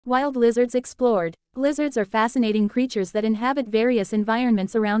Wild lizards explored. Lizards are fascinating creatures that inhabit various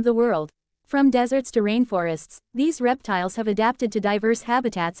environments around the world. From deserts to rainforests, these reptiles have adapted to diverse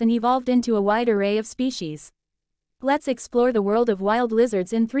habitats and evolved into a wide array of species. Let's explore the world of wild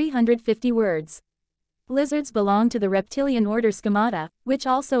lizards in 350 words. Lizards belong to the reptilian order Squamata, which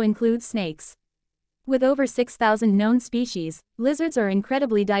also includes snakes. With over 6,000 known species, lizards are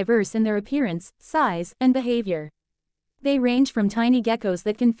incredibly diverse in their appearance, size, and behavior. They range from tiny geckos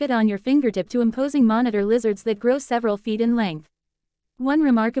that can fit on your fingertip to imposing monitor lizards that grow several feet in length. One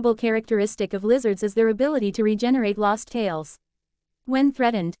remarkable characteristic of lizards is their ability to regenerate lost tails. When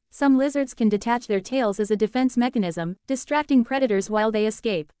threatened, some lizards can detach their tails as a defense mechanism, distracting predators while they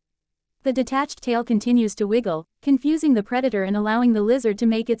escape. The detached tail continues to wiggle, confusing the predator and allowing the lizard to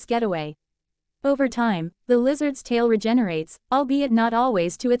make its getaway. Over time, the lizard's tail regenerates, albeit not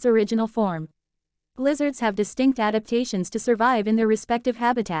always to its original form. Lizards have distinct adaptations to survive in their respective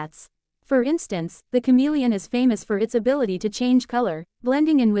habitats. For instance, the chameleon is famous for its ability to change color,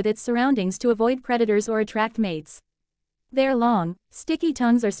 blending in with its surroundings to avoid predators or attract mates. Their long, sticky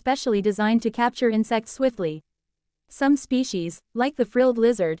tongues are specially designed to capture insects swiftly. Some species, like the frilled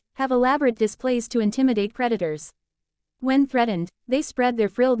lizard, have elaborate displays to intimidate predators. When threatened, they spread their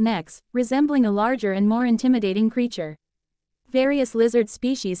frilled necks, resembling a larger and more intimidating creature. Various lizard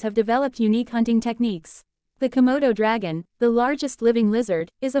species have developed unique hunting techniques. The Komodo dragon, the largest living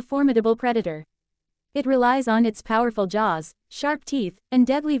lizard, is a formidable predator. It relies on its powerful jaws, sharp teeth, and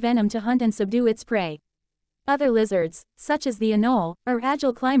deadly venom to hunt and subdue its prey. Other lizards, such as the anole, are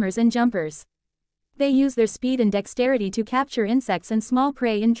agile climbers and jumpers. They use their speed and dexterity to capture insects and small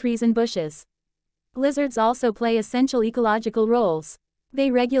prey in trees and bushes. Lizards also play essential ecological roles.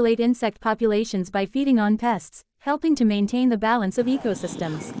 They regulate insect populations by feeding on pests, helping to maintain the balance of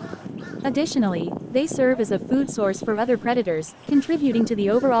ecosystems. Additionally, they serve as a food source for other predators, contributing to the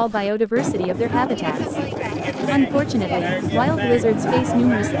overall biodiversity of their habitats. Unfortunately, wild lizards face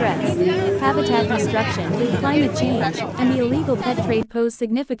numerous threats. Habitat destruction, climate change, and the illegal pet trade pose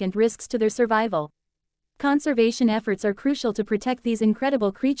significant risks to their survival. Conservation efforts are crucial to protect these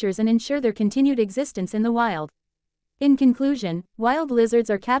incredible creatures and ensure their continued existence in the wild. In conclusion, wild lizards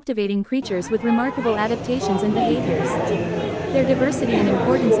are captivating creatures with remarkable adaptations and behaviors. Their diversity and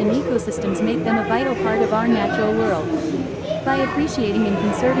importance in ecosystems make them a vital part of our natural world. By appreciating and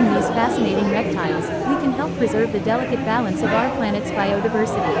conserving these fascinating reptiles, we can help preserve the delicate balance of our planet's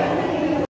biodiversity.